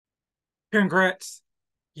Congrats.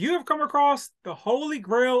 You have come across the holy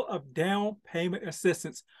grail of down payment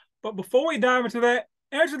assistance. But before we dive into that,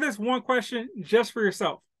 answer this one question just for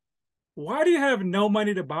yourself. Why do you have no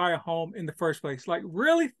money to buy a home in the first place? Like,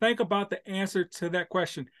 really think about the answer to that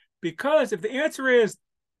question. Because if the answer is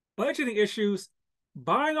budgeting issues,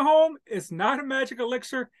 buying a home is not a magic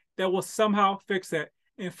elixir that will somehow fix that.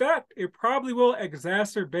 In fact, it probably will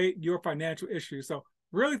exacerbate your financial issues. So,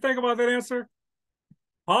 really think about that answer.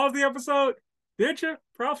 Pause the episode. Did you?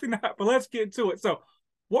 Probably not, but let's get into it. So,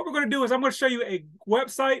 what we're going to do is I'm going to show you a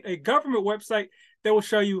website, a government website that will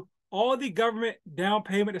show you all the government down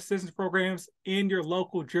payment assistance programs in your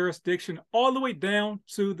local jurisdiction, all the way down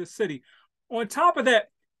to the city. On top of that,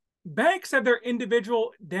 banks have their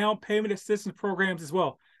individual down payment assistance programs as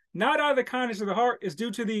well. Not out of the kindness of the heart, it's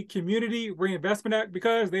due to the Community Reinvestment Act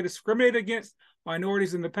because they discriminated against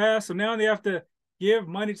minorities in the past. So now they have to give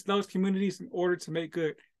money to those communities in order to make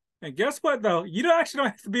good. And guess what, though? You don't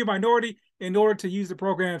have to be a minority in order to use the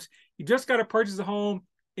programs. You just got to purchase a home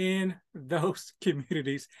in those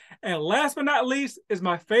communities. And last but not least is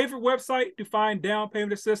my favorite website to find down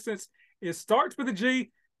payment assistance. It starts with a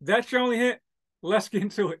G. That's your only hint. Let's get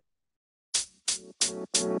into it.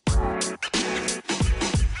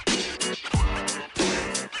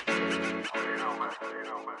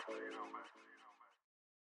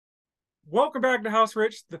 Welcome back to House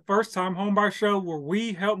Rich, the first time homebuyer show where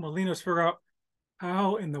we help millennials figure out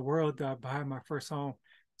how in the world do I buy my first home.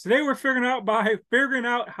 Today we're figuring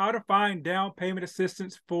out how to find down payment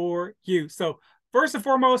assistance for you. So first and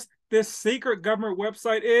foremost, this secret government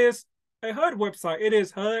website is a HUD website. It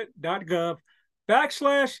is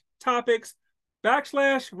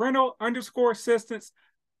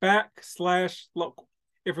hud.gov/topics/rental_assistance/local.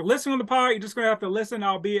 If you're listening on the pod, you're just going to have to listen.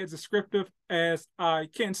 I'll be as descriptive as I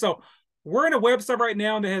can. So we're in a website right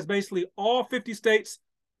now that has basically all 50 states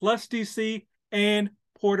plus DC and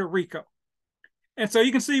Puerto Rico. And so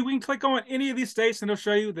you can see we can click on any of these states and it'll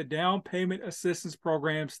show you the down payment assistance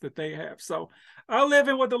programs that they have. So I live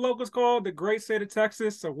in what the locals call the great state of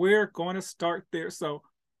Texas. So we're going to start there. So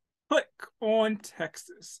click on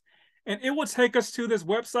Texas and it will take us to this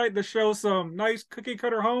website that shows some nice cookie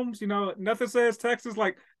cutter homes. You know, nothing says Texas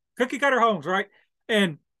like cookie cutter homes, right?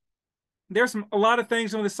 And there's a lot of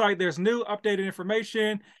things on the site. There's new updated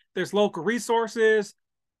information. There's local resources.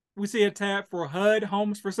 We see a tab for HUD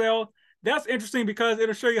homes for sale. That's interesting because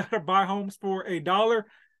it'll show you how to buy homes for $1.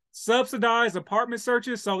 Subsidized apartment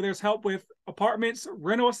searches. So there's help with apartments,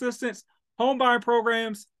 rental assistance, home buying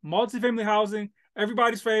programs, multifamily housing.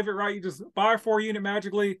 Everybody's favorite, right? You just buy a 4-unit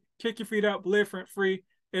magically, kick your feet up, live rent free.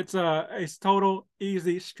 It's a total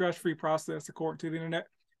easy, stress-free process according to the internet.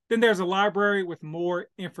 Then there's a library with more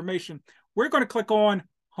information. We're going to click on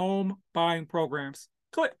home buying programs.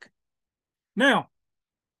 Click. Now,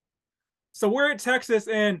 so we're in Texas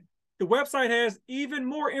and the website has even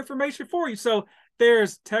more information for you. So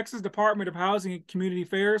there's Texas Department of Housing and Community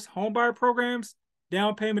Affairs, home buyer programs,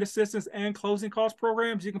 down payment assistance, and closing cost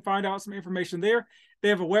programs. You can find out some information there. They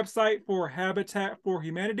have a website for Habitat for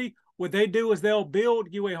Humanity. What they do is they'll build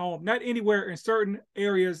you a home, not anywhere, in certain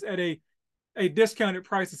areas at a discounted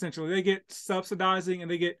price, essentially. They get subsidizing and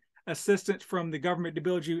they get assistance from the government to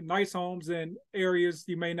build you nice homes in areas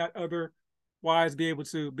you may not otherwise be able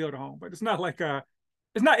to build a home. But it's not like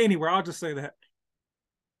it's not anywhere. I'll just say that.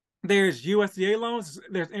 There's USDA loans.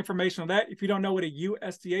 There's information on that. If you don't know what a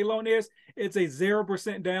USDA loan is, it's a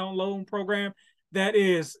 0% down loan program that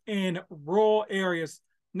is in rural areas,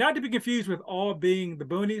 not to be confused with all being the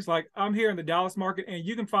boonies. Like I'm here in the Dallas market and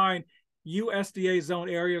you can find USDA zone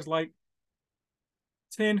areas like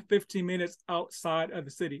 10, 15 minutes outside of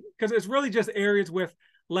the city because it's really just areas with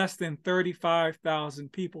less than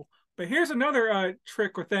 35,000 people. But here's another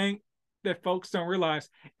trick or thing that folks don't realize.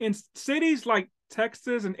 In cities like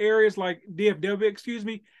Texas and areas like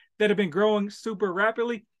DFW, that have been growing super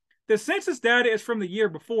rapidly, the census data is from the year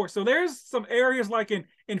before. So there's some areas like in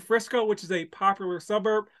Frisco, which is a popular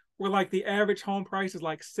suburb, where like the average home price is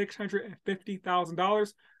like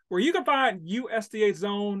 $650,000, where you can find USDA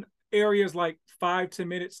zone areas like 5-10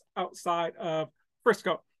 minutes outside of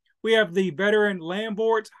Frisco. We have the Veteran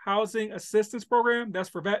Landlords Housing Assistance Program. That's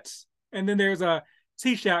for vets. And then there's a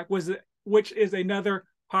TSHAC, which is another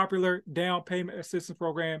popular down payment assistance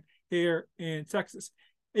program here in Texas.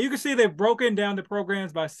 And you can see they've broken down the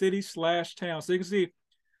programs by city/town. So you can see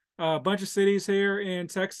a bunch of cities here in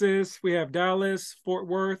Texas. We have Dallas, Fort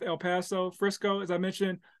Worth, El Paso, Frisco, as I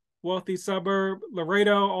mentioned, wealthy suburb,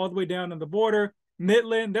 Laredo, all the way down on the border.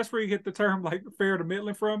 Midland, that's where you get the term like fair to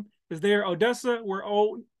Midland from, is there. Odessa, where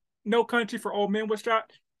No Country for Old Men was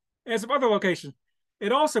shot, and some other locations.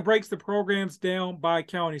 It also breaks the programs down by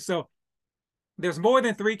county. So There's more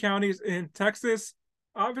than 3 counties in Texas,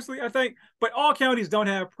 obviously, I think, but all counties don't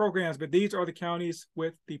have programs, but these are the counties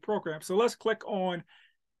with the program. So let's click on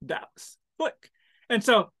Dallas. Click. And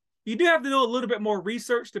so you do have to do a little bit more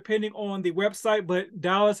research depending on the website, but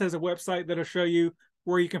Dallas has a website that'll show you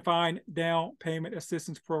where you can find down payment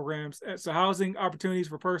assistance programs. So housing opportunities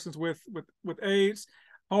for persons with AIDS,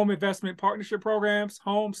 home investment partnership programs,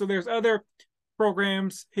 home. So there's other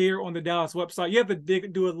programs here on the Dallas website. You have to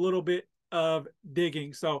do a little bit of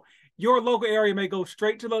digging. So your local area may go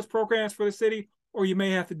straight to those programs for the city, or you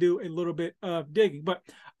may have to do a little bit of digging. But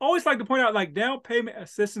I always like to point out, like, down payment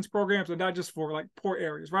assistance programs are not just for like poor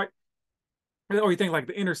areas, right? Or you think like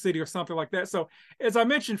the inner city or something like that. So as I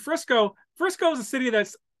mentioned, Frisco is a city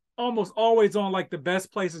that's almost always on like the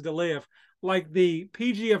best places to live. Like the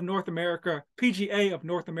PGA of North America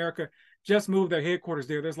just moved their headquarters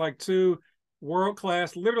there. There's like 2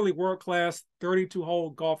 literally world-class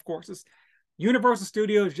 32-hole golf courses. Universal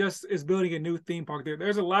Studios just is building a new theme park there.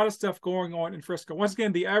 There's a lot of stuff going on in Frisco. Once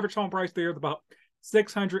again, the average home price there is about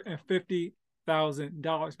 $650,000.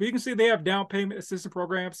 But you can see they have down payment assistance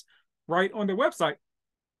programs right on their website.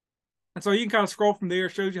 And so you can kind of scroll from there.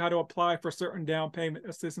 It shows you how to apply for certain down payment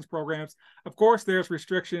assistance programs. Of course, there's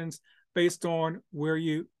restrictions based on where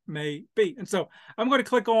you may be. And so I'm going to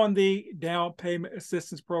click on the down payment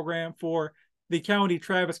assistance program for the county,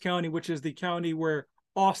 Travis County, which is the county where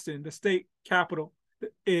Austin, the state capital,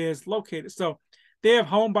 is located. So they have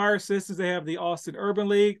home buyer assistance. They have the Austin Urban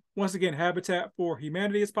League. Once again, Habitat for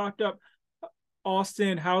Humanity has popped up.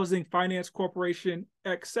 Austin Housing Finance Corporation,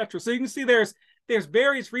 etc. So you can see there's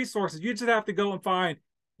various resources. You just have to go and find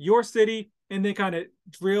your city and then kind of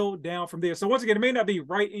drill down from there. So once again, it may not be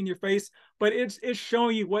right in your face, but it's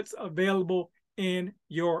showing you what's available in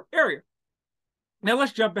your area. Now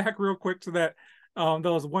let's jump back real quick to that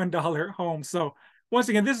those $1 homes. So once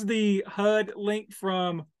again, this is the HUD link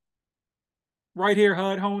from right here,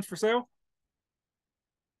 HUD Homes for Sale.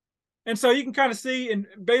 And so you can kind of see, and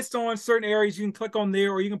based on certain areas, you can click on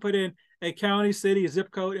there, or you can put in a county, city, a zip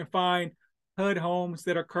code, and find HUD homes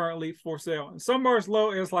that are currently for sale. And some are as low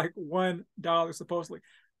as like $1, supposedly.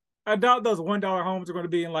 I doubt those $1 homes are going to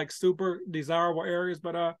be in like super desirable areas,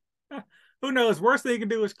 but who knows? Worst thing you can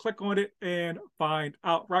do is click on it and find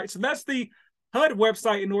out, right? So that's the HUD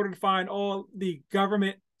website in order to find all the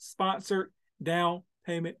government-sponsored down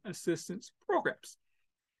payment assistance programs.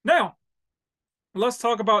 Now, let's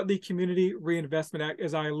talk about the Community Reinvestment Act,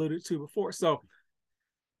 as I alluded to before. So,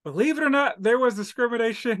 believe it or not, there was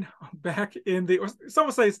discrimination back in the, or some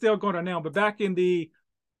would say it's still going on now, but back in the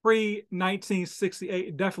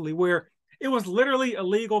pre-1968, definitely, where it was literally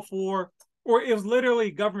illegal for, or it was literally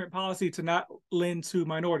government policy to not lend to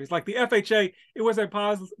minorities. Like the FHA, it was a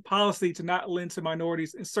policy to not lend to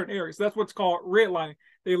minorities in certain areas. That's what's called redlining.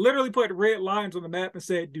 They literally put red lines on the map and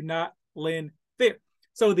said, do not lend there.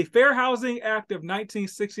 So the Fair Housing Act of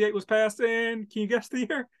 1968 was passed in, can you guess the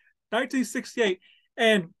year? 1968.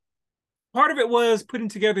 And part of it was putting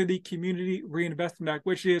together the Community Reinvestment Act,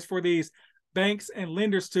 which is for these banks and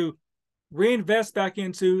lenders to reinvest back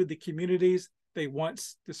into the communities they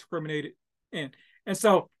once discriminated in. And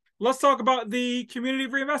so let's talk about the Community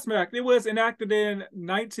Reinvestment Act. It was enacted in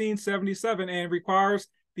 1977 and requires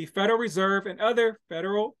the Federal Reserve and other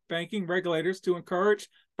federal banking regulators to encourage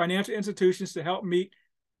financial institutions to help meet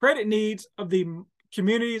credit needs of the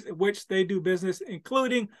communities in which they do business,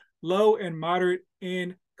 including low and moderate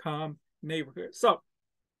income neighborhoods. So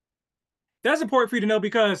that's important for you to know,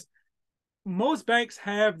 because most banks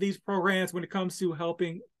have these programs when it comes to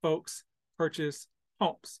helping folks purchase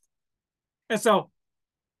homes. And so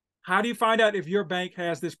how do you find out if your bank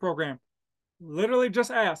has this program? Literally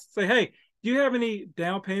just ask. Say, hey, do you have any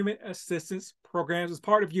down payment assistance programs as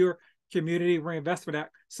part of your Community Reinvestment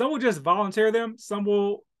Act? Some will just volunteer them. Some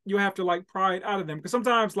will, you'll have to like pry it out of them, because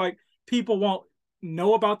sometimes like people won't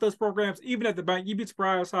know about those programs, even at the bank. You'd be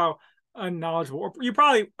surprised how unknowledgeable, or you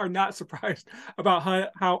probably are not surprised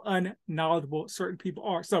about how unknowledgeable certain people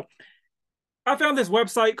are. So I found this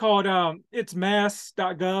website called it's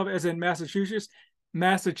mass.gov, as in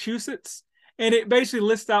Massachusetts, and it basically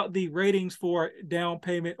lists out the ratings for down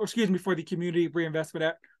payment, or excuse me, for the Community Reinvestment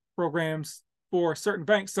Act programs for certain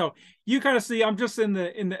banks. So you kind of see, I'm just in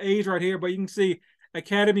the age right here, but you can see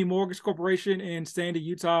Academy Mortgage Corporation in Sandy,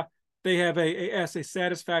 Utah. They have a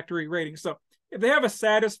satisfactory rating. So if they have a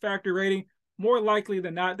satisfactory rating, more likely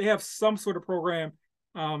than not, they have some sort of program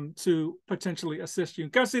to potentially assist you. You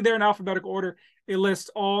can see they're in alphabetical order. It lists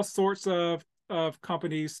all sorts of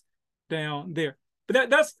companies down there. But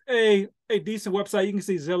that's a decent website. You can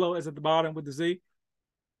see Zillow is at the bottom with the Z.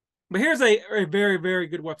 But here's a very, very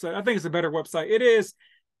good website. I think it's a better website. It is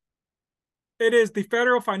It is the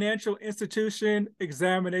Federal Financial Institution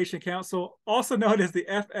Examination Council, also known as the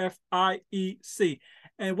FFIEC.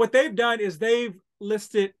 And what they've done is they've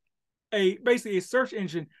listed basically a search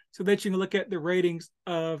engine so that you can look at the ratings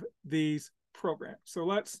of these programs. So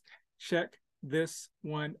let's check this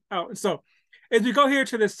one out. And so as you go here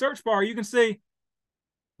to this search bar, you can see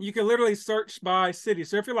you can literally search by city.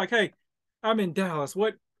 So if you're like, hey, I'm in Dallas,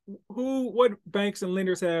 what banks and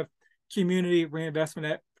lenders have community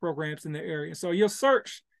reinvestment programs in the area? So you'll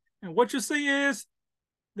search, and what you'll see is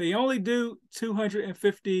they only do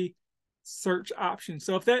 250 search options.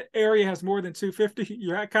 So if that area has more than 250,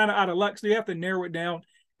 you're kind of out of luck. So you have to narrow it down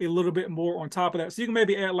a little bit more on top of that. So you can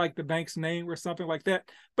maybe add like the bank's name or something like that.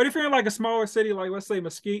 But if you're in like a smaller city, like let's say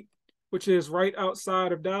Mesquite, which is right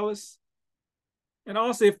outside of Dallas, and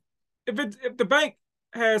also if the bank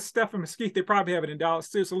has stuff in Mesquite, they probably have it in Dallas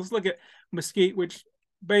too. So let's look at Mesquite, which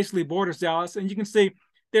basically borders Dallas, and you can see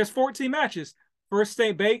there's 14 matches. First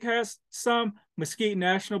State Bank has some. Mesquite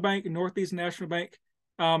National Bank and Northeast National Bank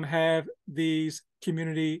have these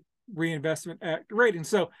Community Reinvestment Act ratings.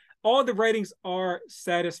 So all the ratings are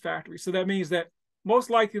satisfactory. So that means that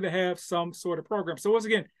most likely to have some sort of program. So once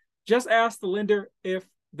again, just ask the lender if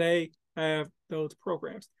they have those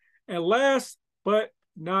programs. And last but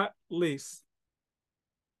not least,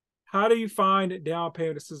 how do you find down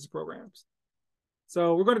payment assistance programs?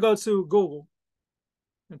 So we're going to go to Google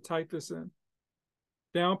and type this in.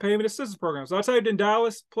 Down payment assistance programs. So I typed in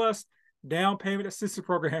Dallas plus down payment assistance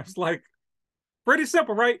programs. Like, pretty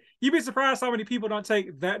simple, right? You'd be surprised how many people don't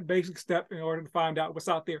take that basic step in order to find out what's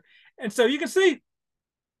out there. And so you can see,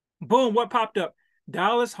 boom, what popped up?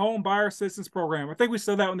 Dallas Home Buyer Assistance Program. I think we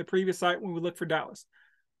saw that on the previous site when we looked for Dallas.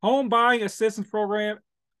 Home Buying Assistance Program.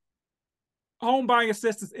 Home Buying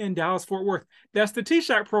Assistance in Dallas-Fort Worth. That's the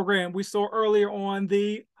T-Shack program we saw earlier on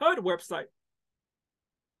the HUD website.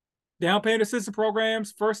 Down payment assistance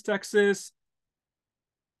programs, First Texas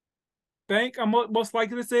Bank, most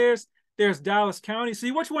likely this is. There's Dallas County.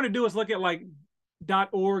 See, what you want to do is look at like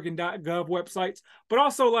 .org and .gov websites, but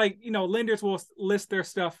also like, lenders will list their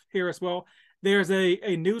stuff here as well. There's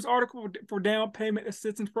a news article for down payment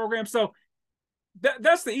assistance program. So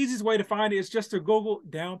that's the easiest way to find it, is just to Google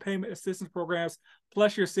down payment assistance programs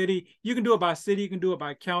plus your city. You can do it by city, you can do it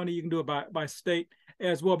by county, you can do it by state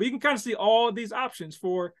as well. But you can kind of see all these options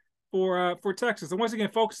for Texas. And once again,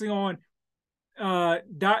 focusing on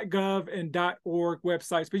 .gov and .org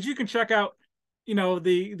websites, but you can check out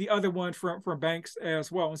the other ones from banks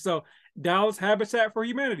as well. And so Dallas Habitat for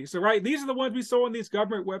Humanity. So right, these are the ones we saw on these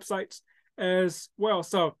government websites as well.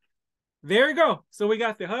 So there you go. So we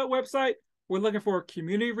got the HUD website. We're looking for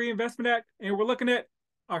Community Reinvestment Act, and we're looking at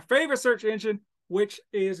our favorite search engine, which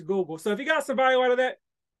is Google. So if you got some value out of that,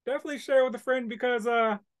 definitely share with a friend, because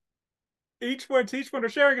each one teach one, or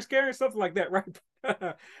sharing is caring, something like that,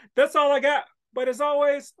 right? That's all I got. But as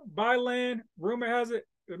always, buy land. Rumor has it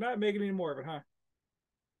they're not making any more of it, huh?